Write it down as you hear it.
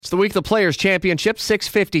the week of the Players' Championship,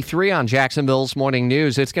 6:53 on Jacksonville's Morning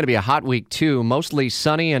News. It's going to be a hot week, too. Mostly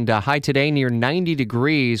sunny and high today near 90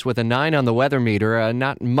 degrees with a 9 on the weather meter.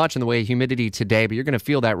 Not much in the way of humidity today, but you're going to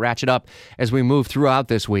feel that ratchet up as we move throughout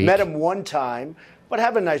this week. Met him one time, but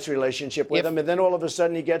have a nice relationship with him, and then all of a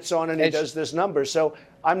sudden he gets on and he does this number. So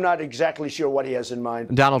I'm not exactly sure what he has in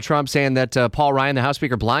mind. Donald Trump saying that Paul Ryan, the House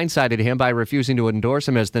Speaker, blindsided him by refusing to endorse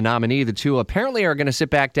him as the nominee. The two apparently are going to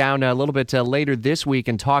sit back down a little bit later this week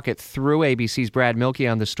and talk it through. ABC's Brad Milkey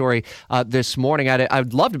on the story this morning.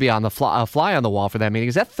 I'd love to be on the fly on the wall for that meeting.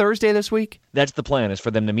 Is that Thursday this week? That's the plan, is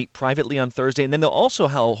for them to meet privately on Thursday, and then they'll also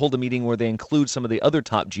hold a meeting where they include some of the other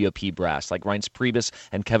top GOP brass, like Reince Priebus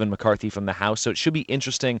and Kevin McCarthy from the House. So it should be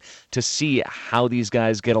interesting to see how these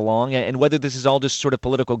guys get along and whether this is all just sort of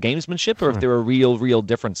political gamesmanship or if there are real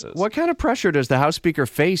differences. What kind of pressure does the House Speaker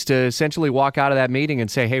face to essentially walk out of that meeting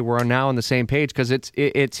and say, hey, we're now on the same page? Because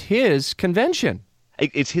it's his convention.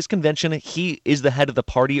 It's his convention. He is the head of the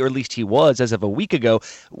party, or at least he was as of a week ago.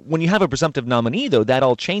 When you have a presumptive nominee, though, that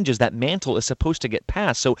all changes. That mantle is supposed to get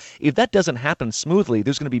passed. So if that doesn't happen smoothly,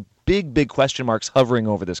 there's going to be big question marks hovering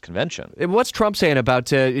over this convention. What's Trump saying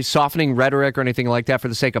about softening rhetoric or anything like that for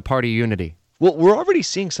the sake of party unity? Well, we're already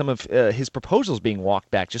seeing some of his proposals being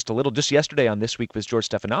walked back just a little. Just yesterday on This Week with George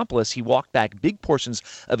Stephanopoulos, he walked back big portions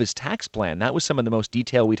of his tax plan. That was some of the most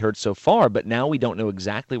detail we'd heard so far, but now we don't know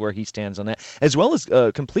exactly where he stands on that, as well as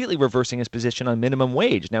completely reversing his position on minimum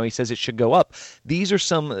wage. Now he says it should go up. These are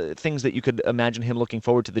some things that you could imagine him looking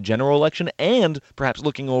forward to the general election and perhaps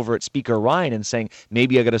looking over at Speaker Ryan and saying,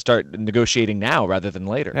 maybe I got to start negotiating now rather than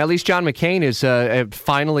later. At least John McCain is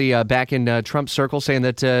finally back in Trump's circle, saying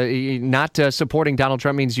that not supporting Donald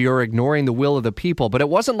Trump means you're ignoring the will of the people. But it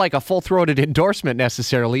wasn't like a full-throated endorsement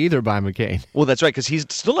necessarily either by McCain. Well, that's right, because he's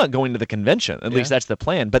still not going to the convention. At least that's the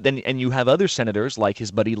plan. But then, and you have other senators like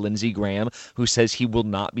his buddy Lindsey Graham, who says he will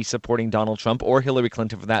not be supporting Donald Trump or Hillary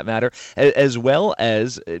Clinton for that matter, as well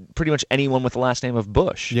as pretty much anyone with the last name of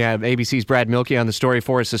Bush. Yeah, ABC's Brad Milkey on the story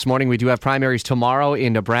for us this morning. We do have primaries tomorrow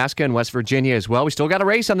in Nebraska and West Virginia as well. We still got a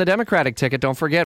race on the Democratic ticket. Don't forget.